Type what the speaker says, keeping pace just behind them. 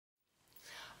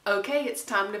Okay, it's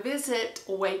time to visit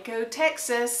Waco,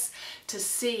 Texas to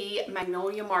see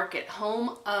Magnolia Market,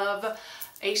 home of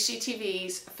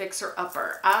HGTV's Fixer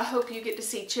Upper. I hope you get to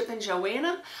see Chip and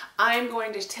Joanna. I'm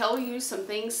going to tell you some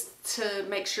things to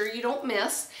make sure you don't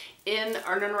miss in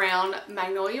and around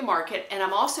Magnolia Market, and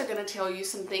I'm also going to tell you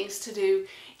some things to do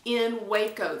in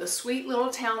Waco, the sweet little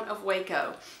town of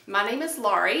Waco. My name is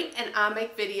Laurie and I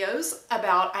make videos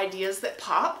about ideas that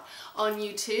pop on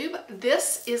YouTube.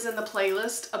 This is in the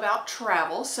playlist about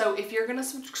travel, so if you're going to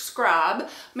subscribe,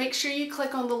 make sure you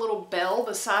click on the little bell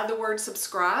beside the word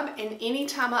subscribe, and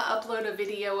anytime I upload a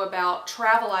video about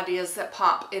travel ideas that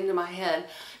pop into my head,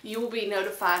 you will be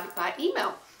notified by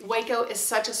email. Waco is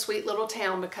such a sweet little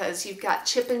town because you've got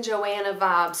Chip and Joanna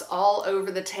vibes all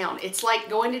over the town. It's like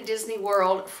going to Disney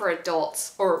World for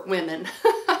adults or women.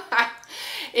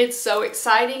 It's so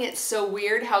exciting. It's so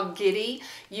weird how giddy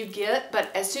you get.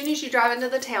 But as soon as you drive into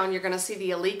the town, you're going to see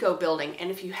the Alico building.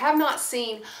 And if you have not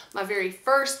seen my very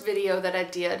first video that I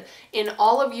did in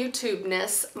all of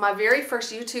YouTube-ness, my very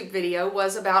first YouTube video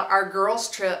was about our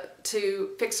girls' trip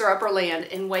to Fixer Upper Land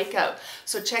in Waco.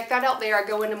 So check that out there. I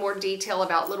go into more detail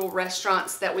about little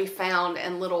restaurants that we found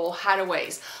and little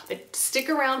hideaways. But stick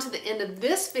around to the end of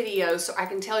this video so I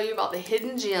can tell you about the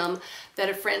hidden gem that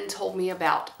a friend told me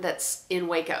about that's in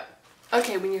Waco.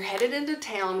 Okay, when you're headed into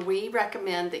town, we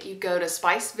recommend that you go to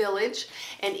Spice Village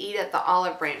and eat at the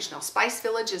Olive Branch. Now, Spice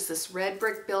Village is this red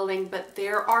brick building, but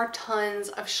there are tons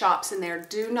of shops in there.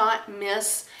 Do not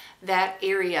miss that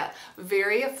area.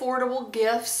 Very affordable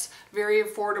gifts, very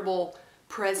affordable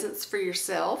presents for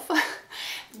yourself.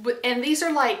 And these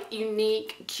are like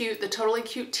unique, cute, the totally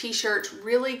cute t-shirts,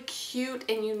 really cute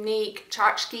and unique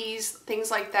tchotchkes,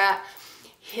 things like that.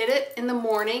 Hit it in the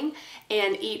morning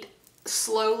and eat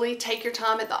slowly. Take your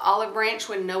time at the Olive Branch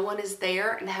when no one is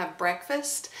there and have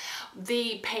breakfast.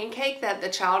 The pancake that the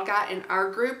child got in our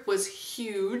group was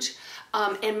huge.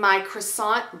 And my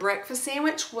croissant breakfast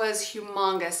sandwich was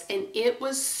humongous, and it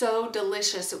was so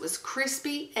delicious. It was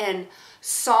crispy and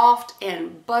soft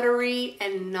and buttery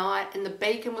and the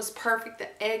bacon was perfect.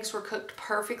 The eggs were cooked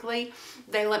perfectly.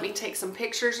 They let me take some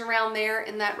pictures around there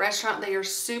in that restaurant. They are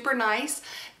super nice.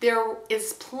 There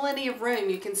is plenty of room,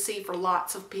 you can see, for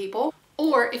lots of people.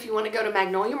 Or if you want to go to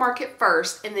Magnolia Market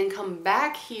first and then come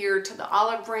back here to the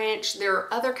Olive Branch, there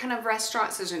are other kind of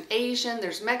restaurants. There's an Asian,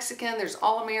 there's Mexican, there's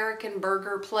All-American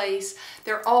Burger Place.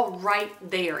 They're all right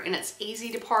there, and it's easy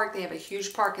to park. They have a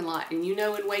huge parking lot, and you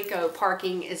know in Waco,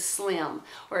 parking is slim,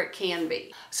 or it can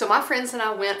be. So my friends and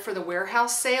I went for the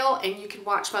warehouse sale, and you can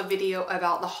watch my video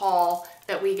about the haul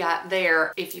that we got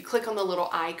there. If you click on the little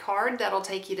iCard, that'll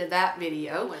take you to that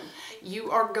video. And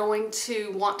you are going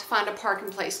to want to find a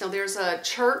parking place. Now, there's a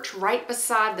church right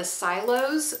beside the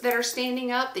silos that are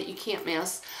standing up that you can't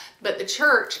miss, but the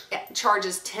church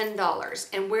charges $10.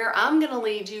 And where I'm going to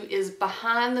lead you is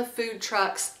behind the food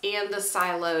trucks and the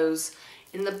silos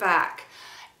in the back.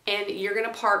 And you're going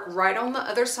to park right on the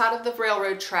other side of the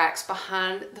railroad tracks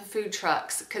behind the food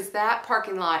trucks, because that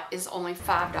parking lot is only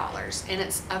 $5 and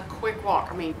it's a quick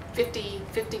walk. I mean, 50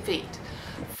 feet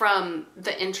from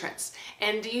the entrance.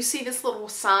 And do you see this little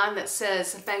sign that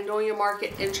says Magnolia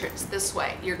Market entrance this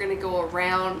way? You're going to go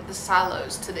around the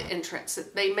silos to the entrance.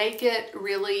 They make it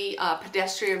really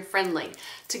pedestrian friendly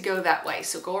to go that way.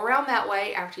 So go around that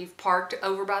way after you've parked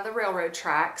over by the railroad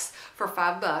tracks for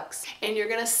 $5, and you're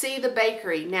going to see the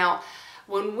bakery. Now,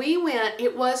 when we went,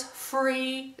 it was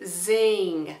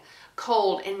freezing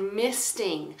cold and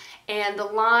misting, and the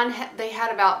line, they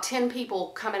had about 10 people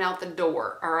coming out the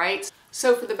door, all right?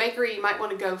 So for the bakery, you might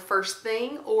want to go first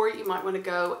thing, or you might want to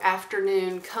go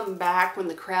afternoon, come back when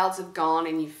the crowds have gone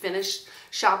and you've finished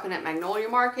shopping at Magnolia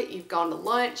Market, you've gone to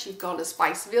lunch, you've gone to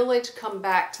Spice Village, come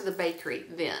back to the bakery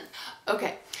then.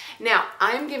 Okay, now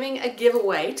I'm giving a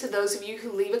giveaway to those of you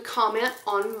who leave a comment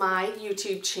on my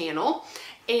YouTube channel.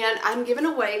 And I'm giving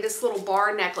away this little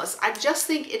bar necklace. I just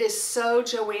think it is so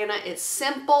Joanna. It's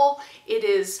simple. It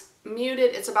is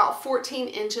muted. It's about 14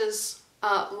 inches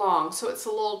long. So it's a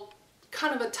little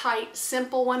kind of a tight,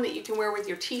 simple one that you can wear with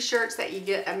your t-shirts that you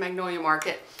get at Magnolia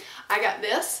Market. I got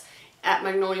this at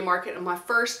Magnolia Market on my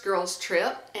first girls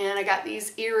trip. And I got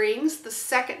these earrings the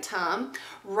second time.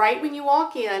 Right when you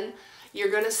walk in, you're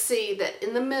going to see that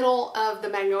in the middle of the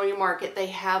Magnolia Market, they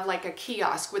have like a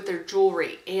kiosk with their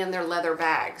jewelry and their leather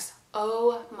bags.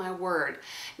 Oh my word.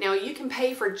 Now you can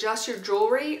pay for just your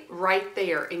jewelry right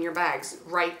there in your bags,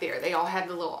 right there. They all have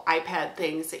the little iPad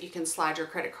things that you can slide your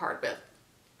credit card with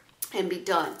and be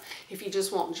done if you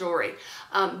just want jewelry.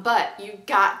 But you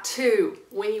got to,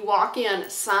 when you walk in,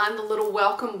 sign the little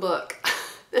welcome book.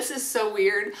 This is so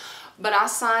weird, but I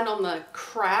signed on the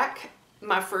crack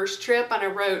my first trip, and I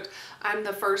wrote, "I'm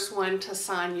the first one to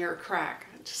sign your crack,"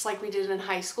 just like we did in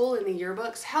high school in the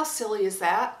yearbooks. How silly is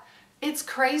that? It's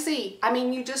crazy. I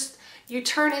mean, you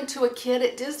turn into a kid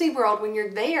at Disney World when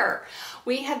you're there.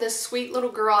 We had this sweet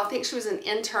little girl, I think she was an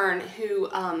intern who,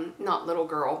 not little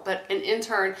girl, but an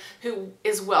intern who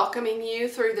is welcoming you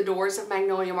through the doors of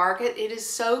Magnolia Market. It is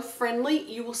so friendly.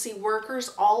 You will see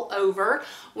workers all over.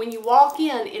 When you walk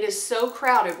in, it is so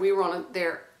crowded. We were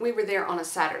there on a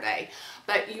Saturday.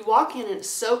 But you walk in and it's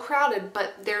so crowded,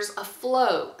 but there's a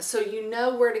flow, so you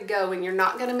know where to go and you're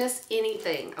not going to miss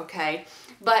anything, okay?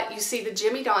 But you see the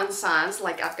Jimmy Don signs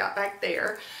like I've got back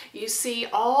there. You see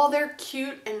all their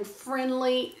cute and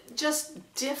friendly,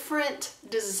 just different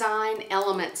design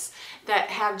elements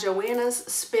that have Joanna's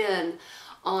spin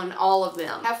on all of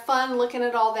them. Have fun looking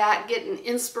at all that, getting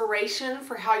inspiration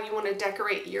for how you want to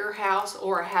decorate your house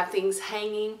or have things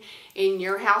hanging in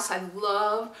your house. I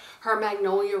love her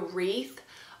magnolia wreath.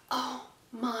 Oh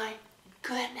my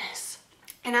goodness.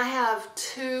 And I have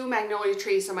 2 magnolia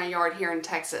trees in my yard here in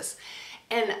Texas.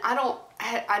 And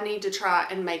I need to try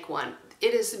and make one.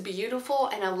 It is beautiful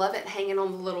and I love it hanging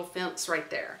on the little fence right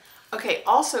there. Okay,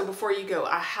 also before you go,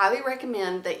 I highly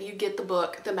recommend that you get the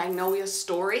book, The Magnolia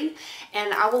Story,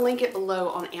 and I will link it below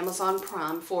on Amazon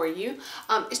Prime for you.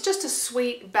 It's just a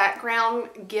sweet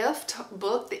background gift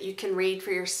book that you can read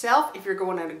for yourself. If you're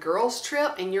going on a girls'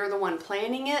 trip and you're the one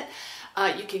planning it,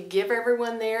 you could give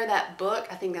everyone there that book.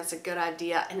 I think that's a good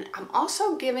idea. And I'm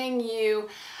also giving you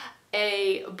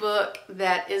a book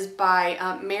that is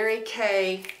by Mary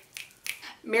Kay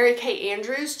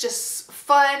Andrews, just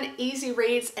fun, easy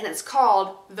reads, and it's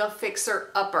called The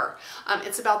Fixer Upper.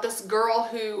 It's about this girl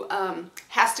who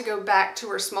has to go back to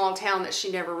her small town that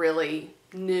she never really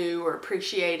knew or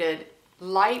appreciated.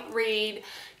 Light read,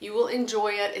 you will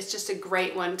enjoy it. It's just a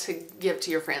great one to give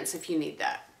to your friends if you need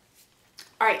that.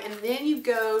 All right, and then you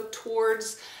go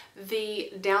towards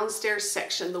the downstairs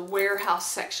section, the warehouse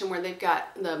section, where they've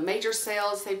got the major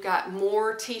sales. They've got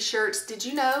more t-shirts. Did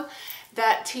you know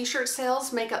that t-shirt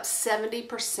sales make up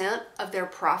 70% of their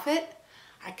profit?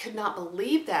 I could not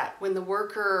believe that when the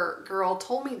worker girl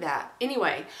told me that.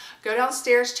 Anyway, go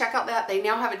downstairs, check out that. They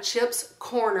now have a Chips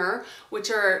Corner,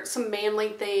 which are some manly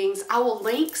things. I will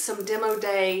link some Demo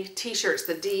Day t-shirts,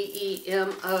 the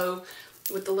D-E-M-O,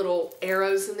 with the little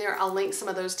arrows in there. I'll link some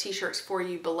of those t-shirts for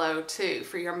you below too,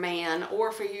 for your man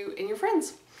or for you and your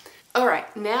friends. All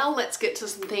right, now let's get to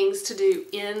some things to do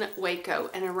in Waco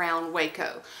and around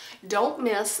Waco. Don't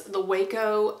miss the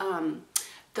Waco,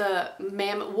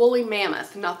 Woolly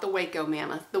Mammoth, not the Waco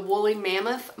Mammoth, the Woolly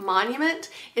Mammoth Monument.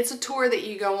 It's a tour that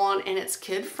you go on and it's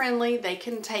kid friendly. They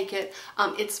can take it.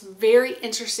 It's very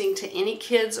interesting to any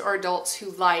kids or adults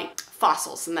who like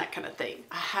fossils and that kind of thing.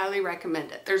 I highly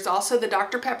recommend it. There's also the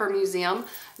Dr. Pepper Museum,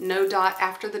 no dot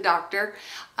after the doctor.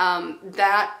 I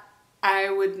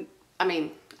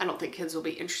don't think kids will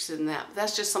be interested in that, but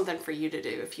that's just something for you to do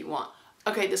if you want.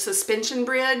 Okay, the Suspension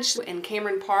Bridge in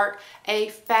Cameron Park, a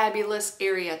fabulous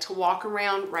area to walk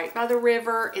around right by the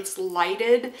river. It's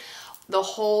lighted the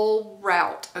whole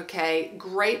route, okay?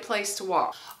 Great place to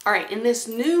walk. All right, in this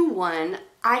new one,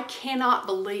 I cannot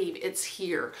believe it's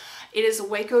here. It is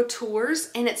Waco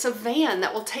Tours, and it's a van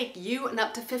that will take you and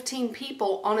up to 15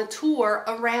 people on a tour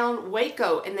around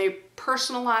Waco, and they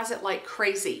personalize it like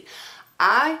crazy.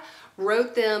 I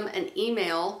wrote them an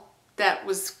email that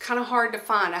was kind of hard to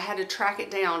find. I had to track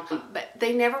it down, but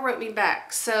they never wrote me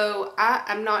back. So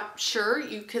I'm not sure.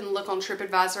 You can look on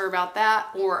TripAdvisor about that,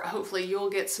 or hopefully you'll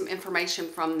get some information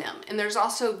from them. And there's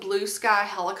also Blue Sky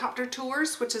Helicopter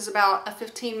Tours, which is about a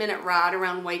 15-minute ride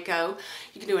around Waco.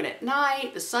 You can do it at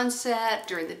night, the sunset,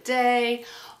 during the day,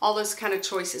 all those kind of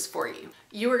choices for you.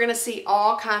 You are going to see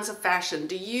all kinds of fashion.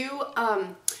 Do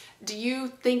you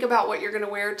think about what you're going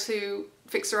to wear to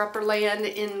Fixer Upper land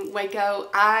in Waco?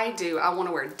 I do. I want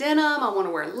to wear denim, I want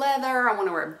to wear leather, I want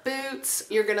to wear boots.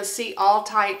 You're going to see all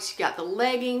types. You got the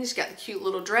leggings, you got the cute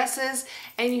little dresses,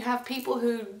 and you have people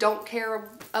who don't care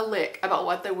a lick about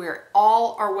what they wear.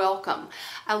 All are welcome.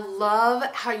 I love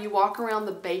how you walk around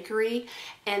the bakery,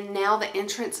 and now the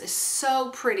entrance is so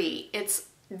pretty. It's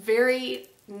very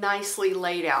nicely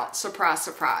laid out. Surprise,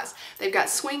 surprise. They've got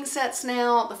swing sets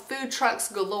now, the food trucks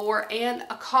galore, and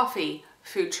a coffee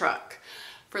food truck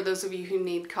for those of you who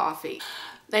need coffee.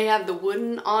 They have the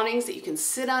wooden awnings that you can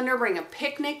sit under, bring a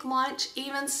picnic lunch,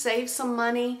 even save some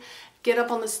money, get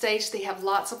up on the stage. They have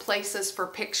lots of places for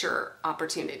picture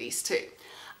opportunities too.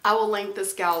 I will link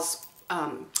this gal's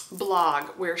blog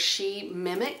where she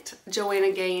mimicked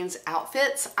Joanna Gaines'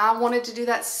 outfits. I wanted to do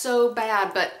that so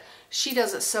bad, but she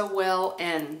does it so well,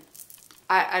 and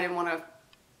I didn't want to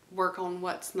work on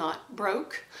what's not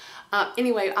broke.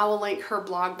 Anyway, I will link her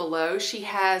blog below. She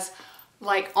has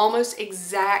like almost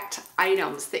exact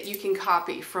items that you can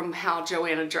copy from how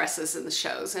Joanna dresses in the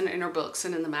shows and in her books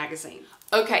and in the magazine.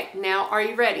 Okay, now are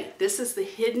you ready? This is the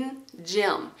hidden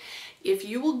gem. If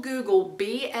you will Google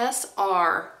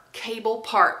BSR Cable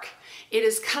Park, it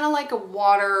is kind of like a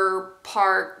water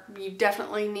park. You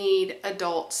definitely need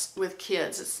adults with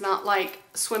kids. It's not like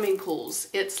swimming pools.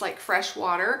 It's like fresh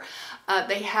water.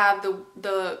 They have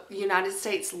the United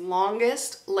States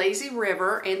longest lazy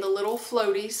river and the little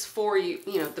floaties for you,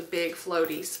 the big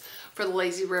floaties for the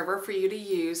lazy river for you to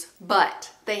use.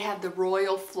 But they have the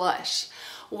Royal Flush,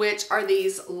 which are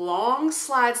these long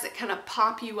slides that kind of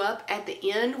pop you up at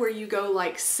the end where you go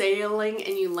like sailing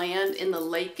and you land in the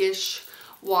lake-ish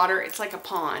water. It's like a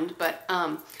pond, but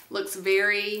looks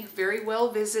very, very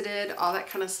well visited, all that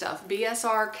kind of stuff.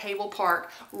 BSR Cable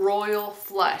Park Royal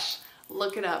Flush.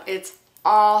 Look it up. It's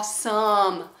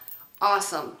awesome.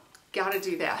 Awesome. Gotta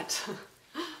do that.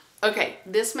 Okay,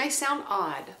 this may sound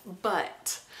odd,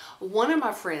 but one of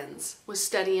my friends was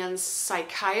studying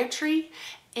psychiatry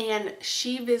and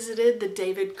she visited the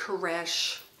David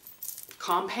Koresh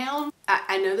compound.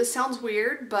 I know this sounds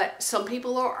weird, but some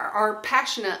people are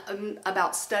passionate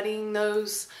about studying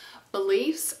those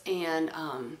beliefs and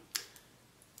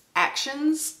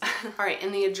actions. All right,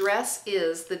 and the address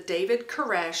is the David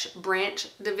Koresh Branch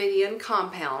Davidian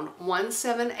Compound,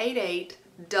 1788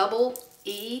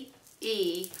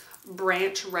 EE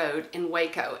Branch Road in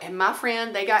Waco. And my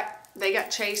friend, they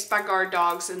got chased by guard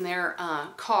dogs in their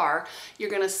car. You're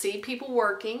going to see people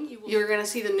working. You're going to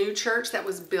see the new church that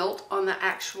was built on the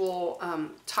actual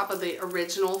top of the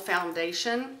original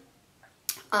foundation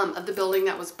of the building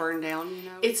that was burned down.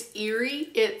 It's eerie,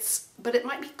 but it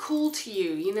might be cool to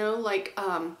you, like,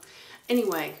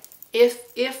 anyway,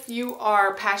 if you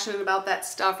are passionate about that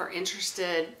stuff or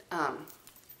interested,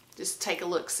 just take a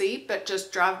look-see, but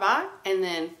just drive by and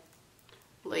then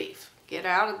leave. Get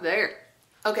out of there.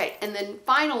 Okay, and then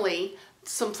finally,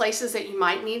 some places that you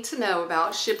might need to know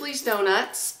about. Shipley's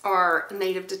Donuts are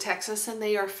native to Texas and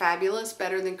they are fabulous,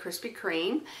 better than Krispy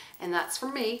Kreme. And that's for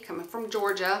me, coming from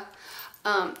Georgia.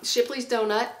 Shipley's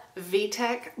Donut,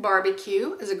 VTech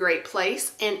Barbecue is a great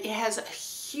place and it has a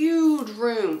huge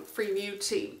room for you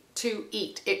to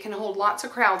eat. It can hold lots of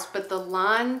crowds, but the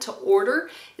line to order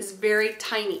is very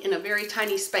tiny, in a very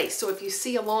tiny space. So if you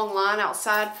see a long line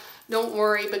outside, don't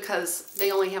worry because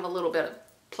they only have a little bit of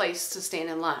place to stand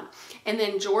in line. And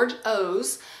then George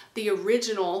O's, the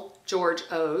original George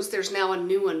O's. There's now a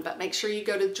new one, but make sure you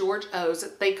go to George O's.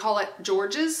 They call it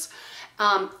George's.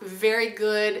 Very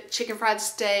good chicken fried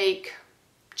steak,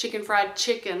 chicken fried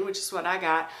chicken, which is what I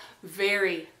got.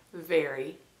 Very,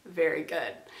 very, very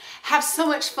good. Have so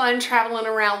much fun traveling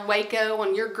around Waco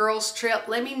on your girls trip.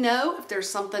 Let me know if there's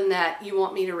something that you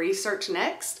want me to research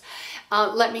next.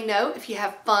 Let me know if you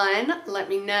have fun. Let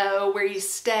me know where you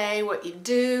stay, what you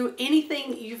do,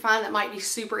 anything you find that might be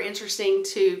super interesting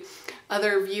to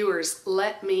other viewers.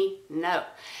 Let me know.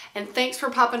 And thanks for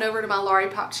popping over to my Laurie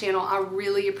Pop channel. I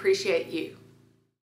really appreciate you.